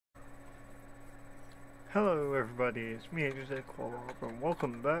Hello everybody, it's me, MrCrayfishs, and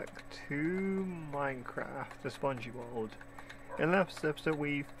welcome back to Minecraft, the Spongey World. In the last episode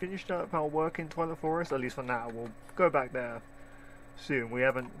we finished up our work in Twilight Forest, at least for now. We'll go back there soon. We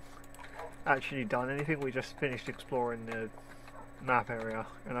haven't actually done anything, we just finished exploring the map area,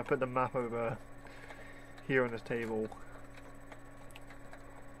 and I put the map over here on this table.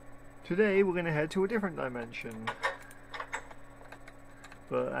 Today we're going to head to a different dimension.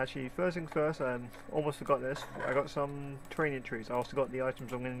 But actually, first things first, I almost forgot this. I got some training trees. I also got the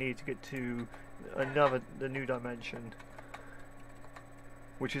items I'm going to need to get to the new dimension,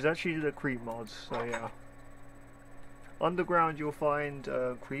 which is actually the creep mods. So yeah, underground you'll find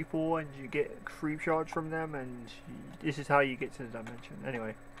creep ore, and you get creep shards from them, and this is how you get to the dimension.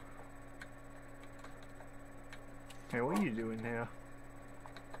 Anyway, hey, what are you doing here,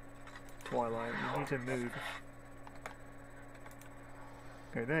 Twilight? You need to move.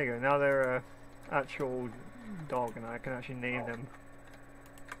 Okay, there you go. Now they're actual dog, and I can actually name them.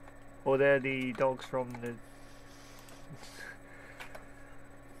 Or they're the dogs from the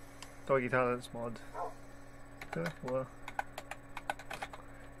Doggy Talents mod. Well,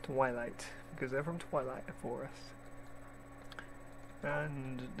 Twilight, because they're from Twilight Forest.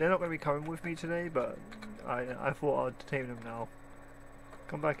 And they're not going to be coming with me today, but I thought I'd tame them now.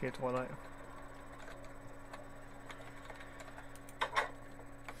 Come back here, Twilight.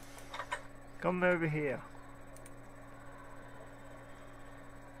 Come over here.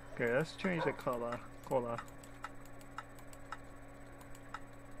 Okay, let's change the color.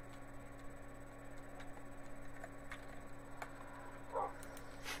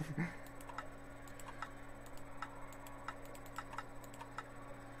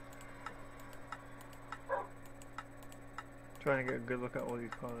 Trying to get a good look at all these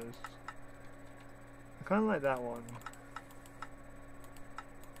colors. I kind of like that one.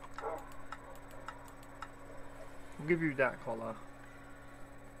 I'll give you that color.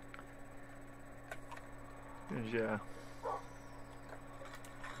 And yeah.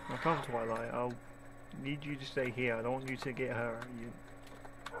 Now come, Twilight, I'll need you to stay here. I don't want you to get her.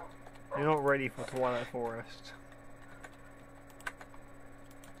 You're not ready for Twilight Forest.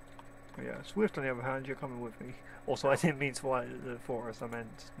 But yeah, Swift on the other hand, you're coming with me. Also, I didn't mean Twilight the Forest, I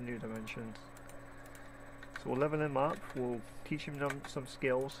meant new dimensions. So we'll level him up, we'll teach him some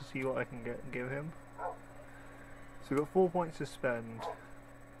skills to see what I can give him. So we've got 4 points to spend.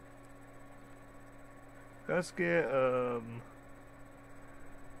 Let's get, can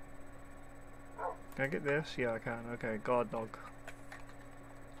I get this? Yeah, I can. Okay, guard dog.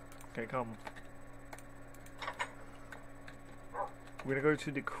 Okay, come. We're gonna go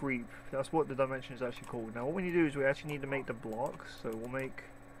to the creep. That's what the dimension is actually called. Now what we need to do is we actually need to make the blocks. So we'll make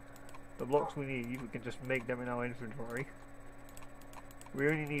the blocks we need. We can just make them in our inventory. We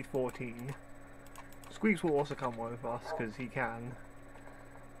only need 14. Squeaks will also come with us because he can.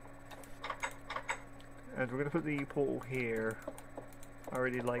 And we're going to put the portal here. I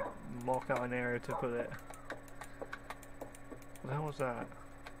already marked out an area to put it. What the hell was that?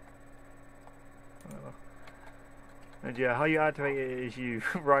 And yeah, how you activate it is you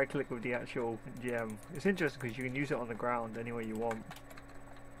right click with the actual gem. It's interesting because you can use it on the ground any way you want.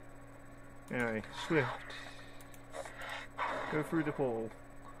 Anyway, Swift. Go through the portal.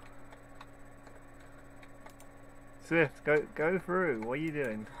 Swift, go through. What are you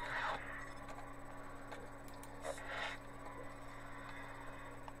doing?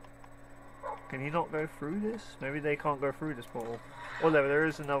 Can he not go through this? Maybe they can't go through this portal. Or there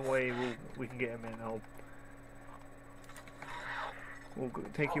is another way we can get him in. We'll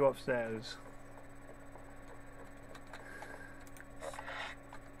take you upstairs.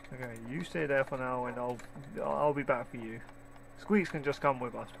 Okay, you stay there for now, and I'll be back for you. Squeaks can just come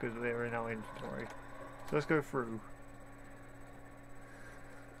with us because they're in our inventory. So let's go through.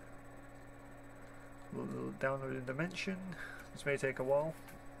 We'll download a dimension. This may take a while.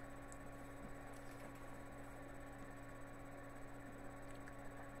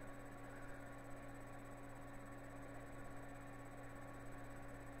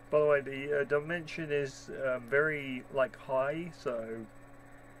 By the way, the dimension is very high, so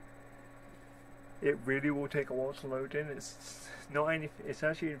it really will take a while to load in. It's not anything. It's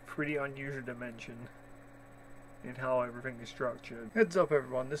actually a pretty unusual dimension in how everything is structured. Heads up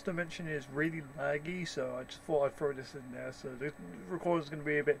everyone, this dimension is really laggy, so I just thought I'd throw this in there. So the recorder's going to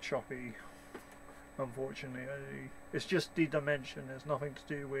be a bit choppy, unfortunately. It's just the dimension, there's nothing to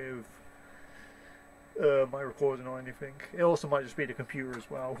do with my recording or anything. It also might just be the computer as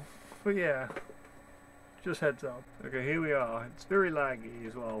well. But yeah, just heads up. Okay, here we are. It's very laggy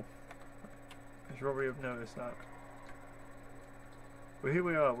as well. You should probably have noticed that. But here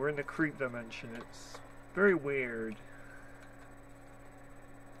we are, we're in the creep dimension. It's Very weird.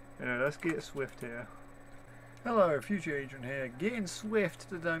 Anyway, let's get Swift here. Hello, Future Agent here. Getting Swift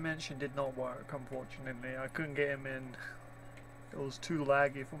to the dimension did not work, unfortunately. I couldn't get him in. It was too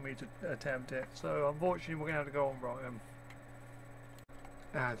laggy for me to attempt it. So, unfortunately, we're going to have to go on Ryan.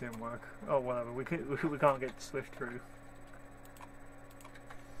 Ah, it didn't work. Oh, whatever. We can't get Swift through.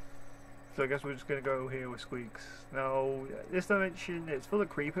 So I guess we're just going to go here with Squeaks. Now, this dimension, it's full of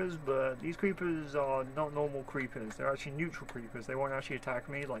creepers, but these creepers are not normal creepers. They're actually neutral creepers. They won't actually attack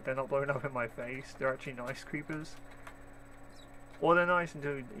me, like they're not blowing up in my face. They're actually nice creepers. Or they're nice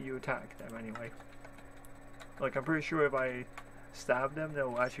until you attack them anyway. Like, I'm pretty sure if I stab them,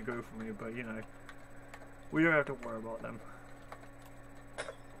 they'll actually go for me, but you know, we don't have to worry about them.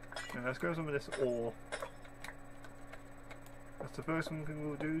 Now, let's grab some of this ore. That's the first thing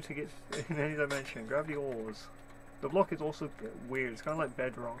we'll do to get in any dimension. Grab the ores. The block is also weird. It's kind of like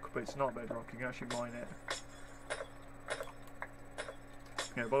bedrock, but it's not bedrock. You can actually mine it.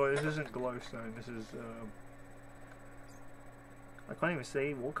 Yeah, by the way, this isn't glowstone. This is, I can't even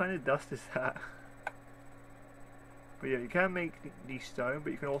say what kind of dust is that. But yeah, you can make the stone,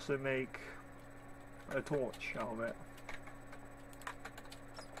 but you can also make a torch out of it.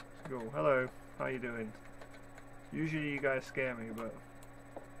 Cool. Hello. How you doing? Usually you guys scare me, but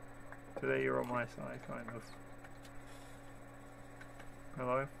today you're on my side, kind of.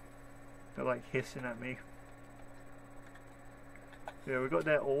 Hello? They're like hissing at me. Yeah, we got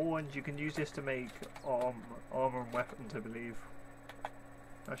that ore, and you can use this to make armor and weapons, I believe.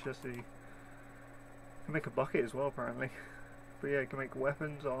 Actually, let's see. You can make a bucket as well, apparently. But yeah, you can make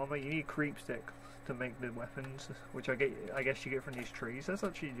weapons, armor. You need creep sticks to make the weapons, which I guess you get from these trees. Let's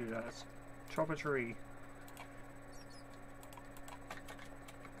actually do that. Let's chop a tree.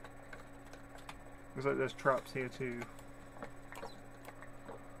 Looks like there's traps here too.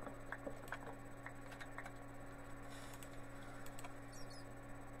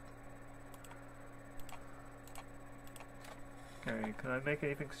 Okay, can I make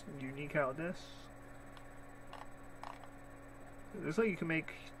anything unique out of this? It looks like you can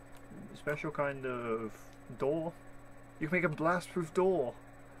make a special kind of door. You can make a blast-proof door.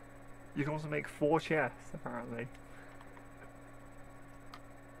 You can also make 4 chests, apparently.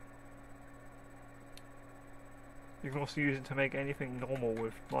 You can also use it to make anything normal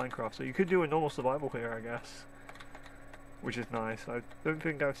with Minecraft. So you could do a normal survival here, I guess. Which is nice. I don't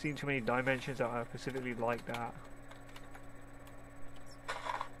think I've seen too many dimensions that are specifically like that.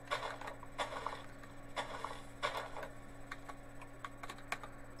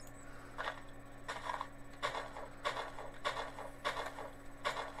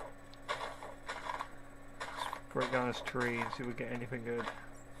 Let's break down this tree and see if we get anything good.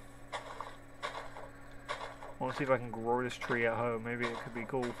 I want to see if I can grow this tree at home. Maybe it could be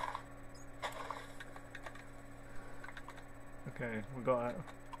cool. Okay, we got it.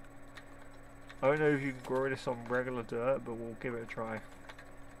 I don't know if you can grow this on regular dirt, but we'll give it a try.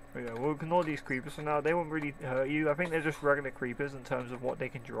 But yeah, we'll ignore these creepers for now. They won't really hurt you. I think they're just regular creepers in terms of what they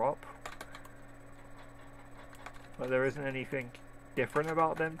can drop. But there isn't anything different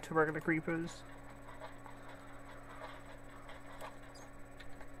about them to regular creepers.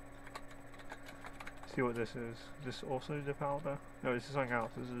 See what this is. Is this also the powder? No, this is something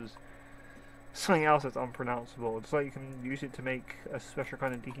else. This is something else that's unpronounceable. It's like you can use it to make a special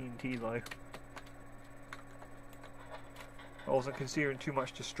kind of TNT though. I wasn't considering too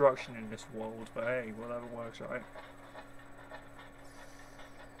much destruction in this world, but hey, whatever works, right?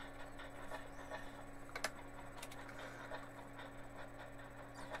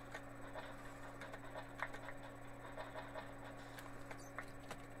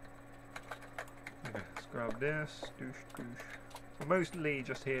 Grab this, douche. I'm mostly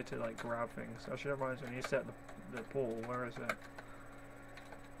just here to like grab things. Actually, that reminds me, I need to set the portal. Where is it?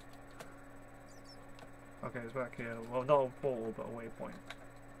 Okay, it's back here. Well, not a portal, but a waypoint.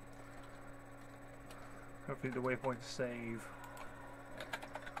 Hopefully the waypoint's save.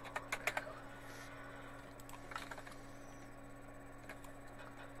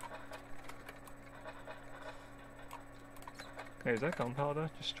 Okay, is that gunpowder?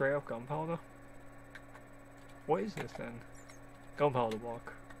 Just straight up gunpowder? What is this then? Gunpowder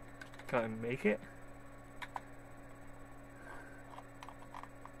block. Can I make it?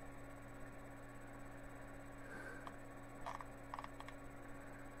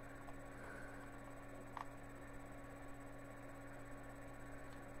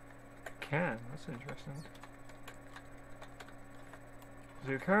 Can. That's interesting.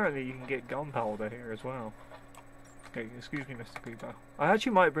 So currently you can get gunpowder here as well. Okay, excuse me, Mr. Creeper. I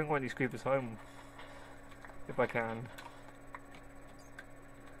actually might bring one of these creepers home. If I can.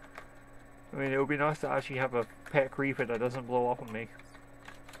 I mean, it would be nice to actually have a pet creeper that doesn't blow up on me.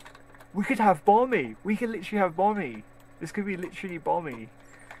 We could have Bomby! We could literally have Bomby! This could be literally Bomby.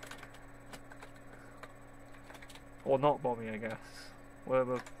 Or not Bomby, I guess.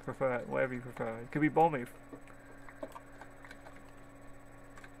 Whatever you prefer. It could be Bomby. If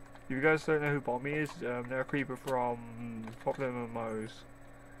you guys don't know who Bomby is, they're a creeper from popular MMOs.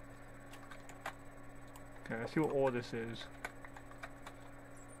 Okay, let's see what all this is.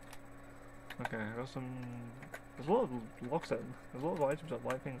 Okay, I got some... There's a lot of locks in. There's a lot of items that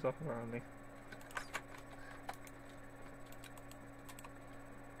light things up around me.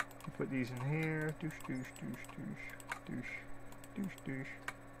 Put these in here. Douche, douche, douche, douche, douche, douche, douche.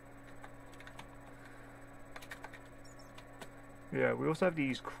 Yeah, we also have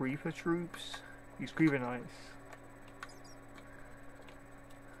these creeper troops. These creeper knights.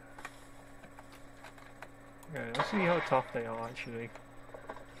 Okay, let's see how tough they are actually.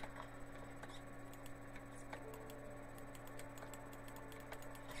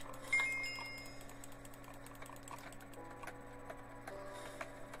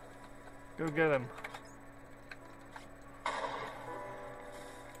 Go get him.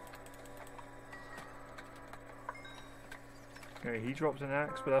 Okay, he drops an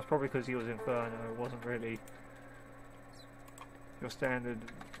axe, but that's probably because he was Inferno. It wasn't really your standard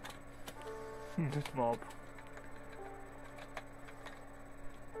mob.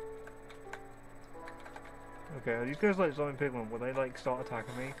 Okay, are these guys like zombie pigmen? Will they like start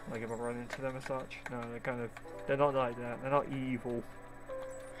attacking me? Like if I run into them and such? No, they're not like that. They're not evil.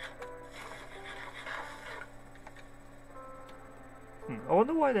 I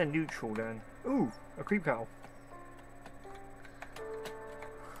wonder why they're neutral then. Ooh, a creep cow.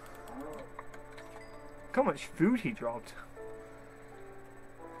 Look how much food he dropped.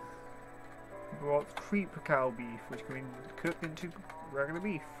 We brought creep cow beef, which can be cooked into regular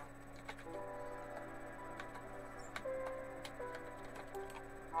beef.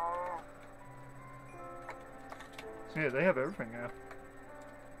 So yeah, they have everything now.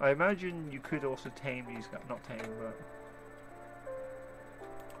 I imagine you could also tame these guys. Not tame, but...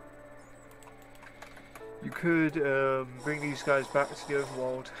 You could bring these guys back to the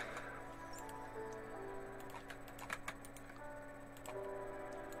overworld.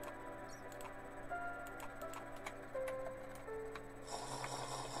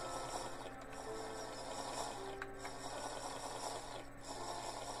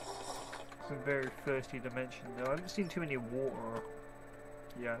 It's a very thirsty dimension though. I haven't seen too many water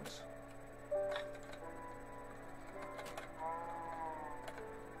yet.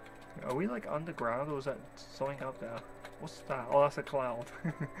 Are we like underground or is that something up there? What's that? Oh, that's a cloud.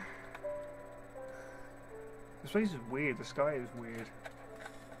 This place is weird. The sky is weird.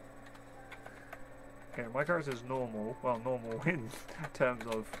 Okay, my character is normal. Well, normal in terms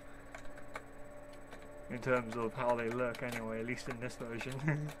of how they look anyway, at least in this version.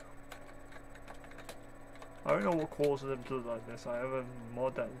 I don't know what causes them to look like this. I have a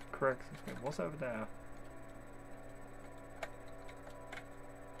mod that corrects this game. What's over there?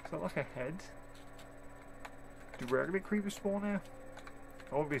 Is that like a head? Do regular creepers spawn here?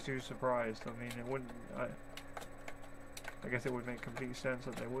 I wouldn't be too surprised. I mean, it wouldn't. I guess it would make complete sense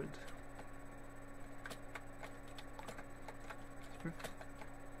that they would.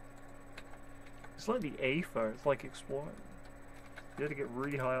 It's like the Aether. It's like exploring. You have to get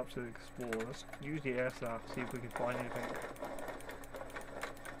really high up to explore. Let's use the air staff to see if we can find anything.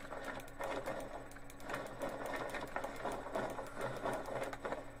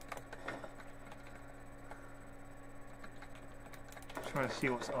 Trying to see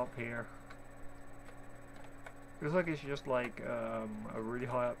what's up here. Feels like it's just like a really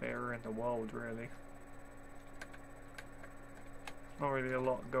high up area in the world, really. Not really a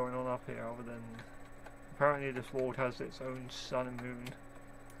lot going on up here other than apparently this world has its own sun and moon.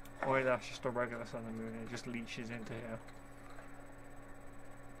 Or maybe that's just a regular sun and moon, it just leaches into here.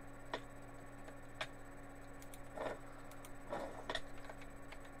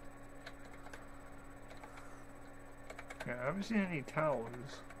 Yeah, I haven't seen any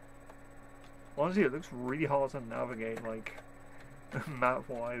towers. Honestly, it looks really hard to navigate, like,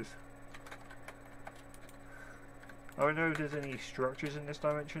 map-wise. I don't know if there's any structures in this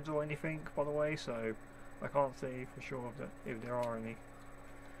dimension or anything, by the way, so I can't say for sure if there are any.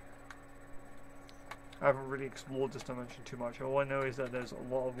 I haven't really explored this dimension too much. All I know is that there's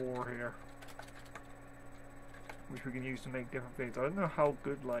a lot of ore here, which we can use to make different things. I don't know how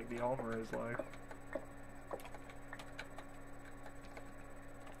good, like, the armor is, though.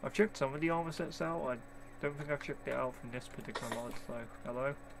 I've checked some of the armor sets out. I don't think I've checked it out from this particular mod, so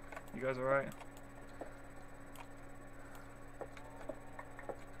hello? You guys alright?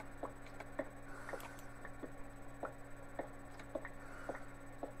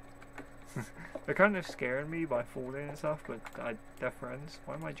 They're kind of scaring me by falling and stuff, but they're friends.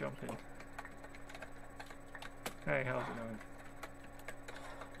 Why am I jumping? Hey, how's it going?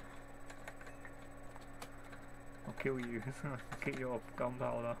 I'll kill you. I'll get your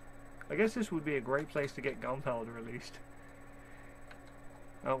gunpowder. I guess this would be a great place to get gunpowder at least.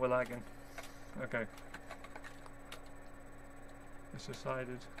 Oh, we're lagging. Okay. It's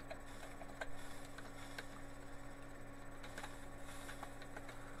decided.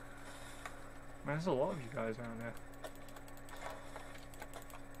 Man, there's a lot of you guys around there.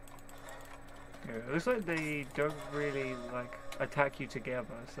 Yeah, it looks like they don't really like attack you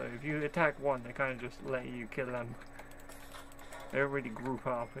together, so if you attack one they kind of just let you kill them. They don't really group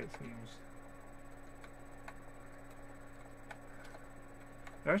up, it seems.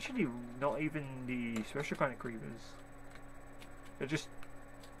 They're actually not even the special kind of creepers. They're just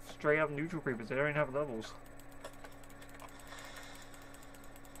straight up neutral creepers, they don't even have levels.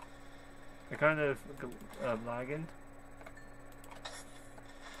 They're kind of lagging.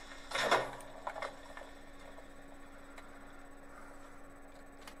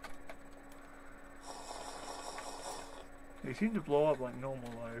 They seem to blow up like normal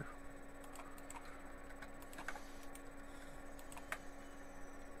though.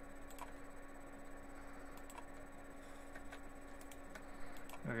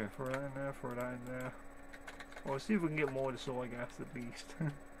 Okay, throw that in there, throw that in there. Well, let's see if we can get more of this ore, I guess, at least.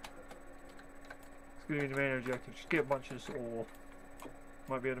 It's gonna be the main objective, just get a bunch of this ore.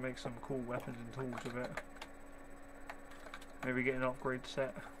 Might be able to make some cool weapons and tools with it. Maybe get an upgrade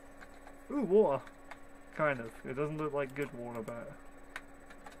set. Ooh, water! Kind of. It doesn't look like good water, but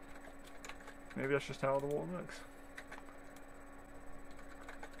maybe that's just how the water looks.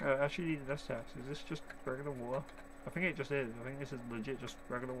 Actually, let's test. Is this just regular water? I think it just is. I think this is legit just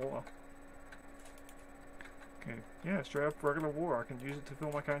regular water. Okay. Yeah, straight up regular water. I can use it to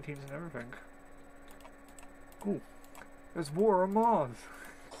fill my canteens and everything. Cool. There's water on Mars!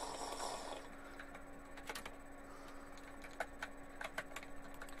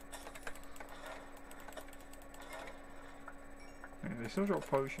 They still drop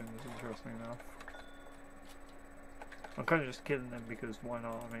potions, interesting enough. I'm kind of just killing them because why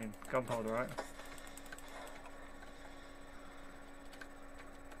not? I mean, gunpowder, right?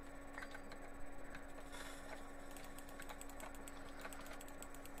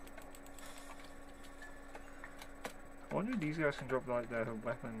 I wonder if these guys can drop like their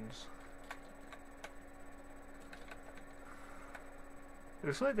weapons. It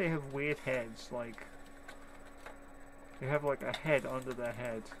looks like they have weird heads, like they have like a head under their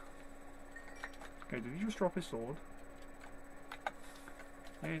head. Okay, did he just drop his sword?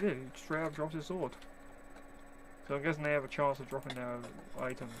 Yeah, he did. He straight up dropped his sword. So I'm guessing they have a chance of dropping their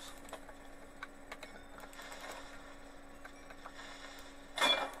items.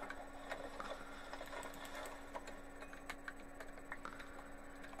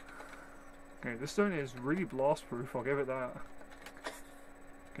 Okay, this stone is really blast proof, I'll give it that.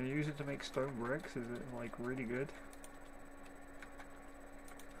 Can you use it to make stone bricks? Is it like really good?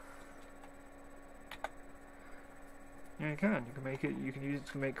 Yeah, you can. You can make it. You can use it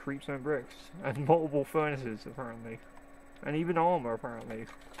to make creepstone bricks and multiple furnaces, apparently, and even armor, apparently.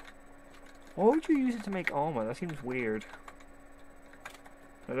 Why would you use it to make armor? That seems weird.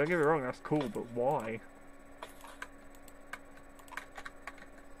 Now, don't get me wrong, that's cool, but why?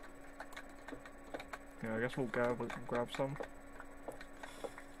 Yeah, I guess we'll grab some.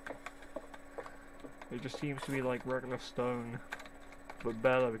 It just seems to be like regular stone, but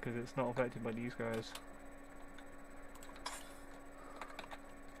better because it's not affected by these guys.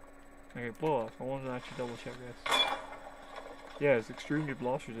 Okay, blow off. I want to actually double check this. Yeah, it's extremely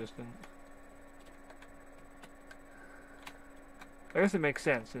blast resistant. I guess it makes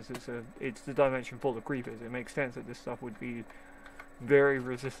sense since it's the dimension full of creepers. It makes sense that this stuff would be very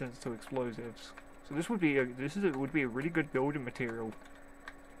resistant to explosives. So this would be a really good building material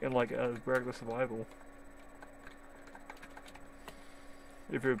in like a regular survival.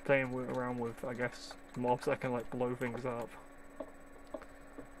 If you're playing around with, I guess, mobs that can like blow things up.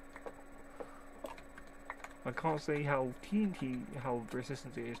 I can't say how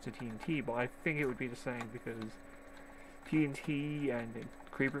resistant it is to TNT, but I think it would be the same because TNT and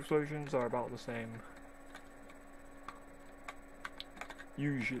creeper explosions are about the same.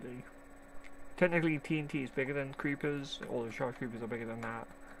 Usually. Technically TNT is bigger than creepers, or the shard creepers are bigger than that.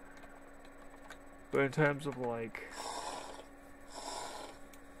 But in terms of like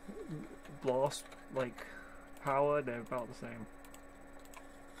blast power, they're about the same.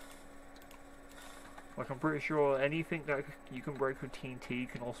 Like, I'm pretty sure anything that you can break with TNT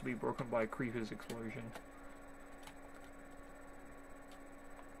can also be broken by a creeper's explosion.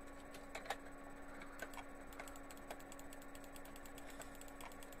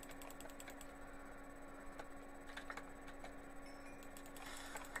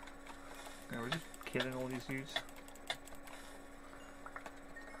 killing all these dudes.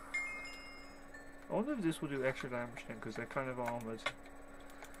 I wonder if this will do extra damage then, because they're kind of armoured.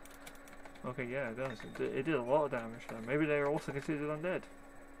 Okay, yeah, it does. It did a lot of damage then. Maybe they are also considered undead.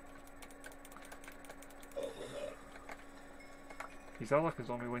 He sounded like a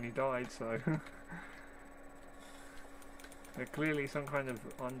zombie when he died, so... They're clearly some kind of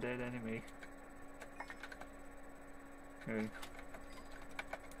undead enemy. Okay.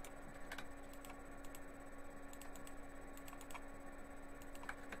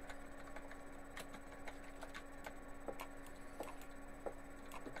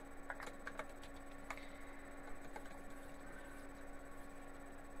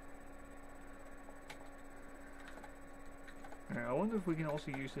 I wonder if we can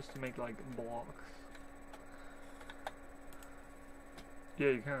also use this to make like blocks. Yeah,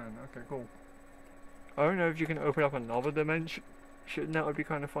 you can. Okay, cool. I don't know if you can open up another dimension. That would be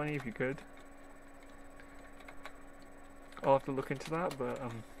kind of funny if you could. I'll have to look into that, but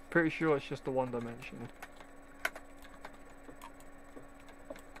I'm pretty sure it's just the one dimension.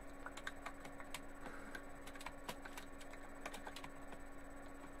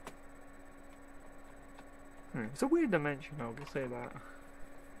 It's a weird dimension, I will say that.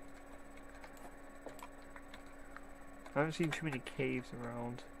 I haven't seen too many caves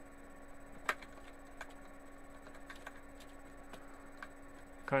around.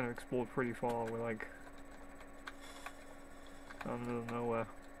 Kind of explored pretty far. We're like out in the middle of nowhere.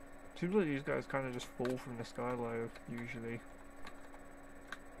 Seems like these guys kind of just fall from the sky low usually.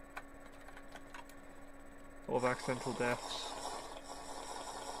 A lot of accidental deaths.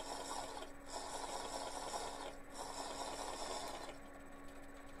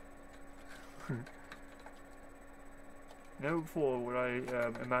 Never before would I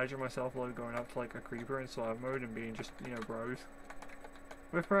imagine myself like going up to like a creeper in survival mode and being just, you know, bros.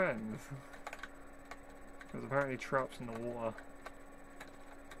 We're friends. There's apparently traps in the water.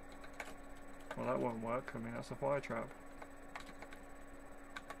 Well, that won't work. I mean, that's a fire trap.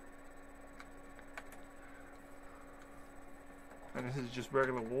 And this is just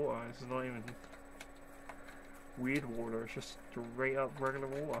regular water. This is not even weird water. It's just straight up regular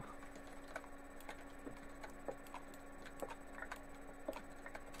water.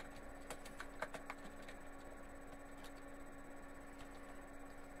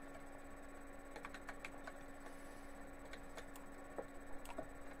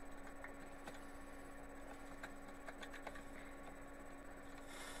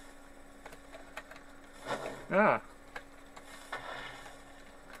 Ah!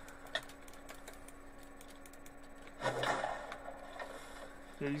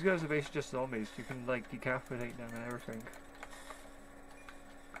 Yeah, these guys are basically just zombies. You can like decapitate them and everything.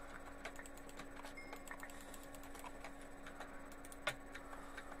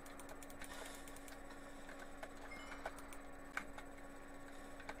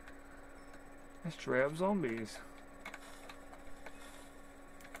 They're straight up zombies.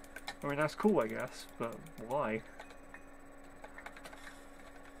 I mean, that's cool, I guess, but why?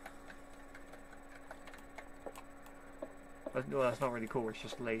 Well, that's not really cool, it's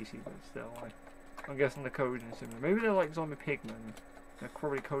just lazy, but still, I'm guessing the coding is similar. Maybe they're like zombie pigmen. They're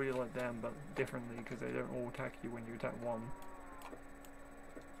probably coded like them, but differently, because they don't all attack you when you attack one.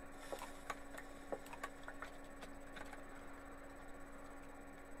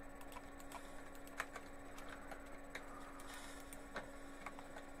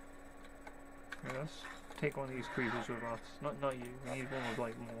 Let's take one of these creepers with us. Not you. We need one with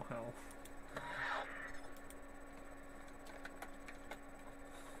like more health.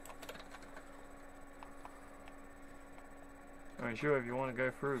 Alright, sure, if you want to go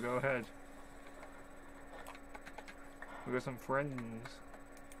through, go ahead. We got some friends.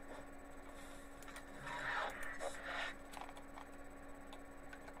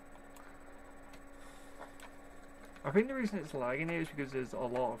 I think the reason it's lagging here is because there's a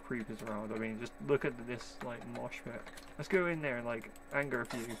lot of creepers around. I mean, just look at this, like, mosh pit. Let's go in there and, like, anger a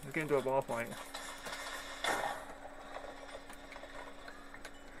few. Let's get into a bar fight.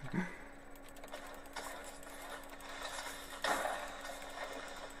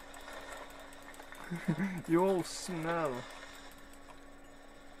 You all smell.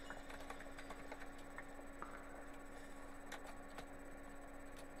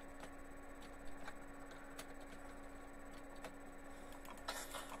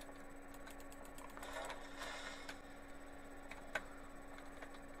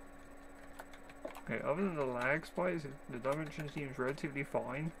 Okay, other than the lag spikes, the dimension seems relatively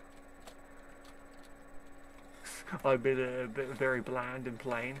fine. I've been a bit very bland and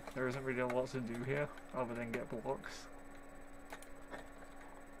plain. There isn't really a lot to do here, other than get blocks.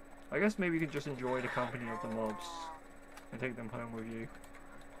 I guess maybe you can just enjoy the company of the mobs and take them home with you.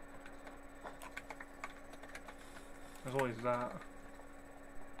 There's always that.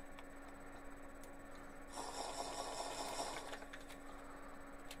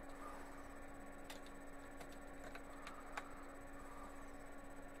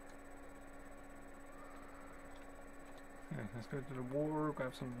 Okay, let's go to the water,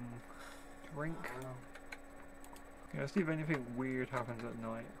 grab some drink. Okay, let's see if anything weird happens at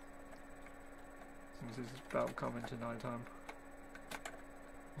night. Since it's about coming to night time.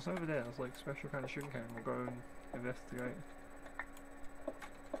 What's over there? It's like special kind of sugarcane. We'll go and investigate.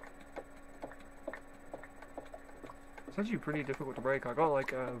 It's actually pretty difficult to break. I got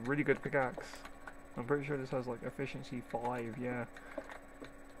like a really good pickaxe. I'm pretty sure this has like efficiency 5, yeah.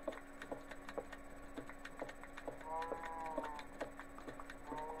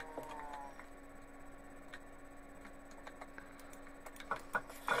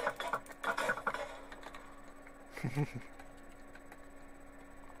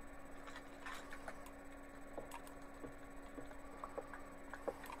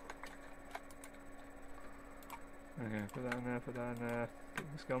 Okay, put that in there, put that in there. Get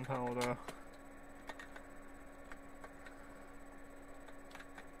this gunpowder.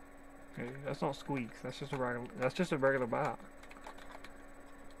 Okay, that's not squeaks, that's just a regular bat.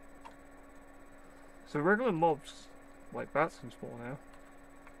 So regular mobs, like bats, can spawn now.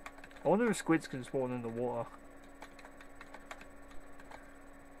 I wonder if squids can spawn in the water.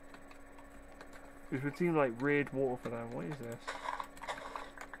 It would seem like red water for them. What is this?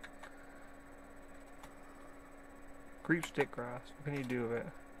 Creep stick grass. What can you do with it?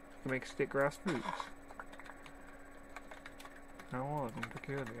 You can make stick grass boots. How odd and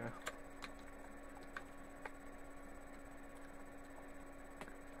peculiar.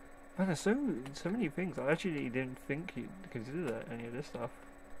 Man, there's so many things. I actually didn't think you'd consider any of this stuff.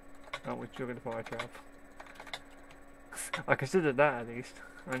 Not with sugar the fire trap. I considered that at least.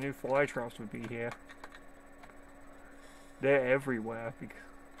 I knew fly traps would be here. They're everywhere,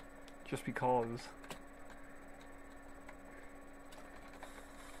 just because.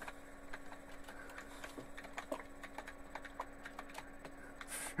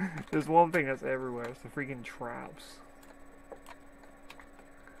 There's one thing that's everywhere, it's the freaking traps.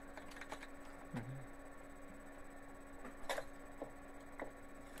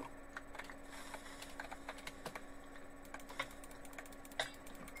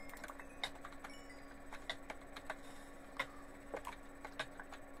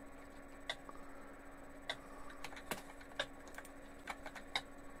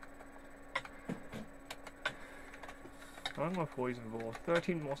 I'm my poison ball.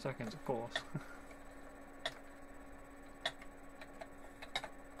 13 more seconds, of course.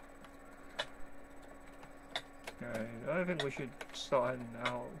 Okay, I think we should start heading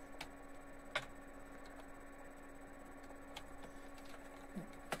out.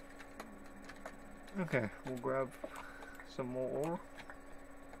 Okay, we'll grab some more ore.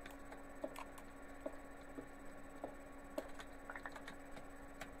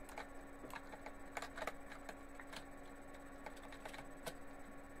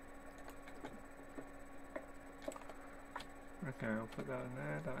 Okay, I'll put that in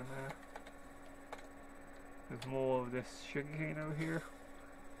there, that in there. There's more of this sugarcane over here.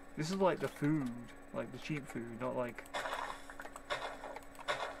 This is like the food, like the cheap food, not like...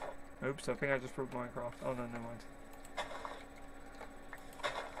 Oops, I think I just broke Minecraft. Oh no, never mind.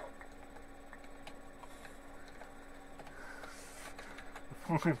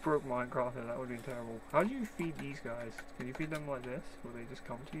 If I broke Minecraft, that would be terrible. How do you feed these guys? Can you feed them like this? Will they just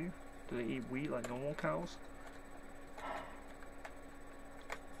come to you? Do they eat wheat like normal cows?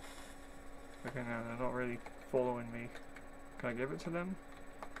 Okay, no, they're not really following me. Can I give it to them?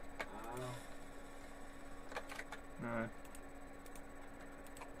 No.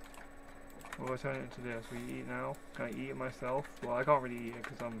 We'll turn it into this. We eat now. Can I eat it myself? Well, I can't really eat it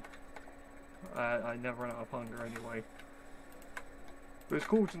because I never run out of hunger anyway. But it's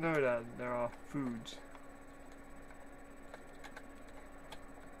cool to know that there are foods.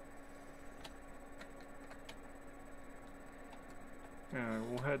 Yeah,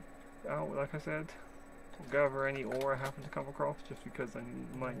 we'll head out, like I said. We'll gather any ore I happen to come across just because I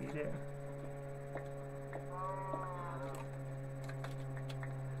might need it.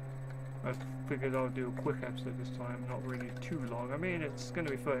 I figured I'll do a quick episode this time, not really too long. I mean, it's going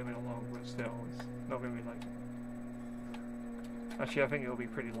to be 30 minutes long, but still, it's not going to be like... Actually, I think it'll be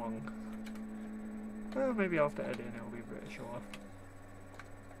pretty long. Well, maybe after editing it'll be a bit shorter.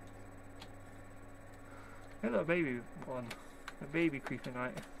 Hey, that baby one. The baby creeper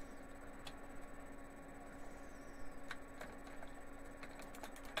night.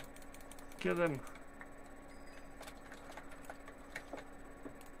 Kill them.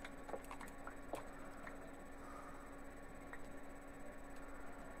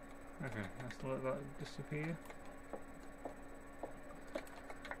 Okay, let's let that disappear.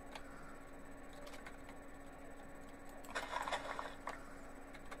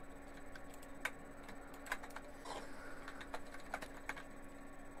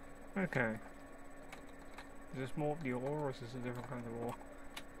 Okay. Is this more of the ore, or is this a different kind of ore?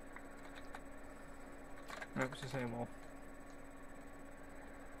 Nope, it's the same ore.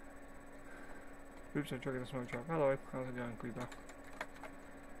 Oops, I triggered the smoke trap. Hello, how's it going, Creeper?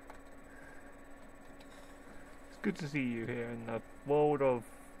 It's good to see you here in the world of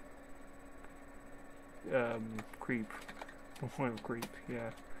creep. The world of creep, yeah.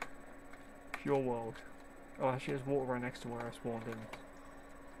 It's your world. Oh, actually there's water right next to where I spawned in.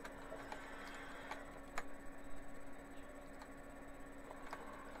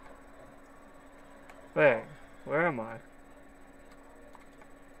 Wait, where am I?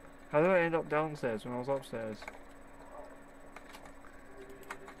 How did I end up downstairs when I was upstairs?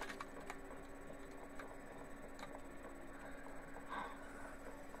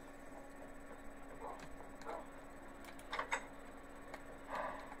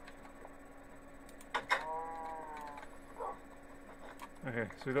 Okay,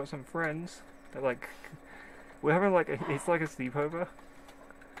 so we got some friends that like we're having like it's like a sleepover.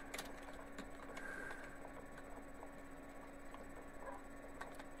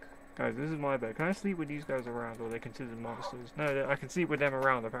 Guys, this is my bed. Can I sleep with these guys around, or are they considered monsters? No, I can sleep with them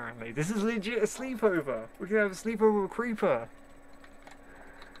around, apparently. This is legit a sleepover! We can have a sleepover with a creeper!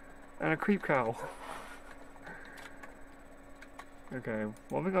 And a creep cow. Okay,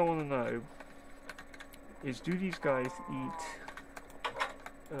 one thing I want to know is, do these guys eat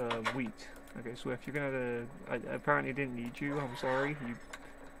wheat? Okay, Swift, you're gonna have to... I apparently didn't need you, I'm sorry. You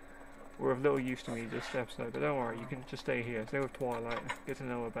were of little use to me this episode, but don't worry, you can just stay here. Stay with Twilight, get to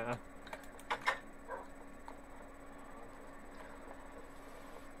know her better.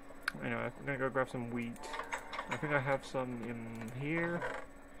 Anyway, I'm gonna go grab some wheat. I think I have some in here.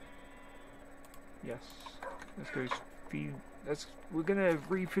 Yes. Let's go feed... we're gonna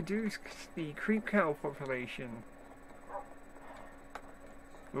reproduce the creep cow population.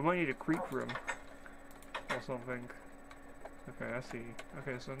 We might need a creep room. Or something. Okay, I see.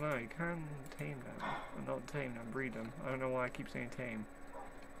 Okay, so now you can tame them. Or not tame them, breed them. I don't know why I keep saying tame.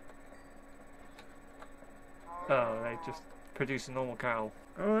 Oh, they just produce a normal cow.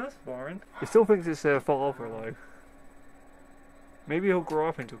 Oh, that's boring. He still thinks it's their father, though. Maybe he'll grow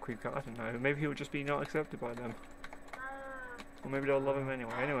up into a creep cow, I don't know. Maybe he'll just be not accepted by them. Or maybe they'll love him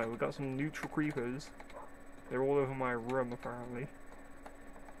anyway. Anyway, we've got some neutral creepers. They're all over my room, apparently.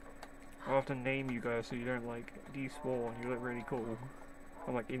 I'll have to name you guys so you don't, like, despawn. You look really cool.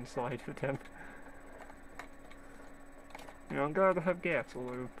 I'm, like, inside for them. You know, I'm glad to have guests,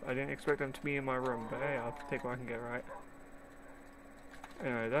 although I didn't expect them to be in my room, but hey, I'll take what I can get, right?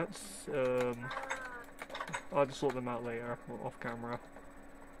 Anyway, that's, I'll just sort them out later, or off camera.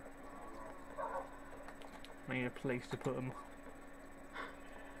 I need a place to put them.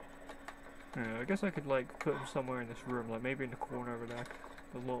 I guess I could, like, put them somewhere in this room, like, maybe in the corner over there.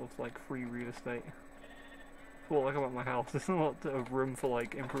 There's a lot of, like, free real estate. Well, like about my house, there's a lot of room for,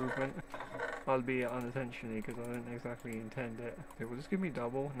 like, improvement. Albeit unintentionally, because I didn't exactly intend it. Okay, will this give me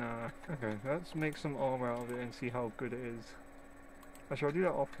double? Nah. Okay, let's make some armor out of it and see how good it is. Actually, I'll do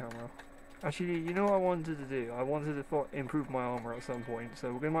that off camera. Actually, you know what I wanted to do? I wanted to improve my armor at some point,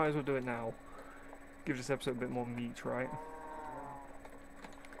 so we might as well do it now. Give this episode a bit more meat, right?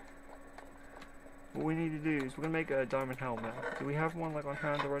 What we need to do is we're going to make a diamond helmet. Do we have one like on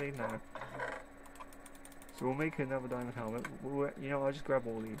hand already? No. So we'll make another diamond helmet. You know, I'll just grab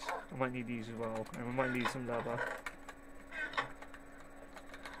all these. I might need these as well. And we might need some leather.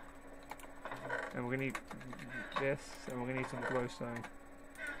 And we're going to need this. And we're going to need some glowstone.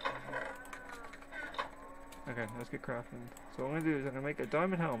 Okay, let's get crafting. So what I'm going to do is I'm going to make a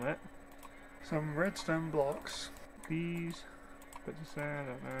diamond helmet. Some redstone blocks. These. Bits of sand,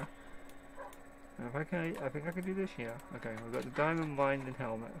 I don't know. And if I think I can do this, yeah. Okay, we've got the diamond binding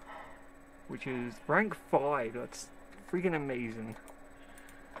helmet, which is rank 5. That's freaking amazing.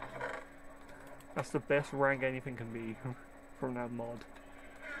 That's the best rank anything can be from that mod.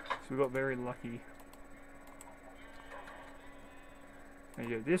 So we got very lucky. And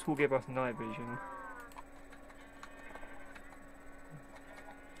yeah, this will give us night vision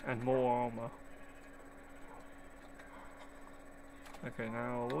and more armor. Okay,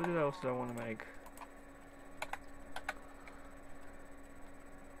 now what else do I want to make?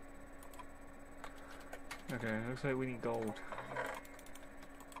 Okay, looks like we need gold.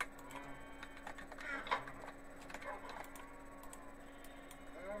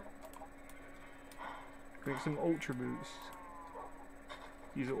 Make some ultra boots.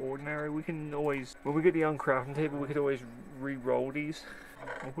 These are ordinary. We can always, when we get the uncrafting table, we could always re-roll these.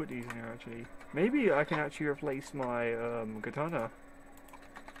 I'll put these in here actually. Maybe I can actually replace my katana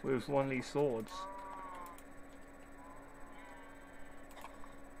with one of these swords.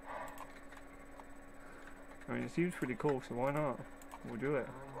 I mean, it seems pretty cool, so why not? We'll do it.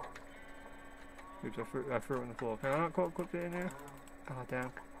 Oops, I threw it on the floor. Can I not equip it in there? Oh damn.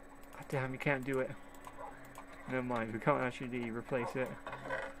 God damn, you can't do it. Never mind, we can't actually replace it.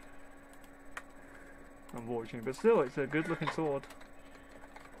 Unfortunately, but still, it's a good looking sword.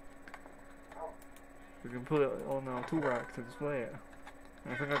 We can put it on our tool rack to display it.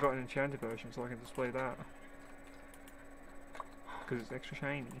 And I think I got an enchanted version so I can display that. Because it's extra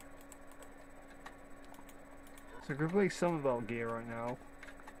shiny. So I can replace some of our gear right now.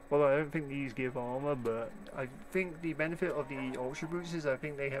 Well, I don't think these give armor, but I think the benefit of the ultra boots is I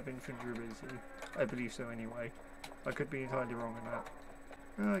think they have infinite durability. I believe so anyway. I could be entirely wrong on that.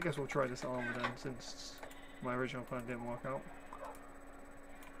 Well, I guess we'll try this armor then, since my original plan didn't work out.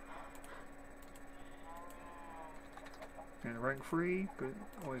 And rank 3, good,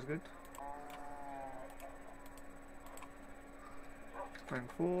 always good. Rank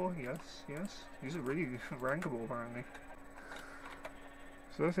 4, yes, yes. These are really rankable apparently.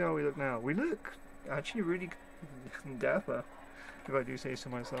 So let's see how we look now. We look actually really dapper, if I do say so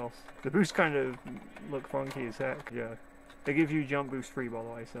myself. The boosts kind of look funky as heck, yeah. They give you jump boost free, by the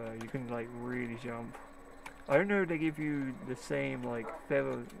way, so you can like really jump. I don't know if they give you the same like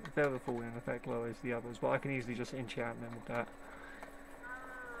feather falling effect low as the others, but I can easily just enchant them with that.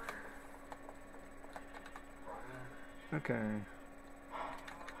 Okay.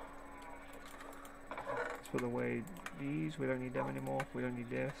 Let's put away these, we don't need them anymore, we don't need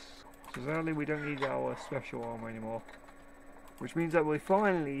this. So sadly we don't need our special armor anymore. Which means that we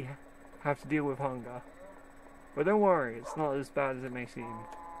finally have to deal with hunger. But don't worry, it's not as bad as it may seem.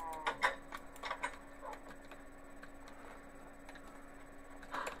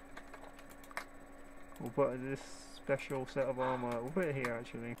 We'll put this special set of armor, we'll put it here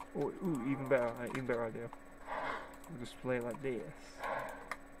actually. Oh, ooh, even better idea. We'll display it like this.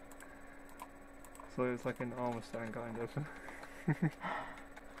 So it's like an armor stand kind of.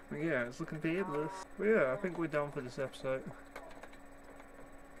 But yeah, it's looking fabulous. But yeah, I think we're done for this episode.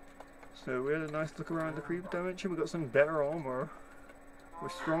 So we had a nice look around the creeper dimension. We got some better armor. We're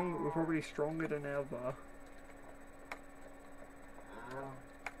probably stronger than ever.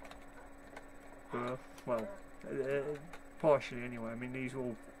 Well, partially anyway. I mean, these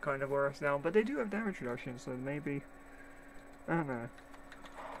will kind of wear us down, but they do have damage reduction, so maybe, I don't know.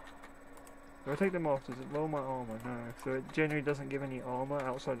 If I take them off, does it lower my armor? No. So it generally doesn't give any armor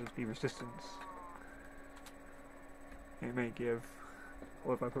outside of the resistance. It may give,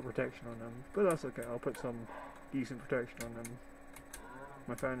 or if I put protection on them, but that's okay. I'll put some decent protection on them.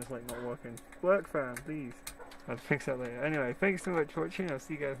 My fan is like not working. Work fan, please. I'll fix that later. Anyway, thanks so much for watching. I'll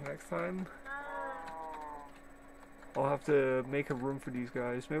see you guys next time. I'll have to make a room for these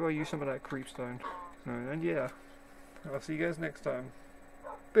guys. Maybe I'll use some of that creepstone. And yeah, I'll see you guys next time.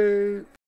 Boo!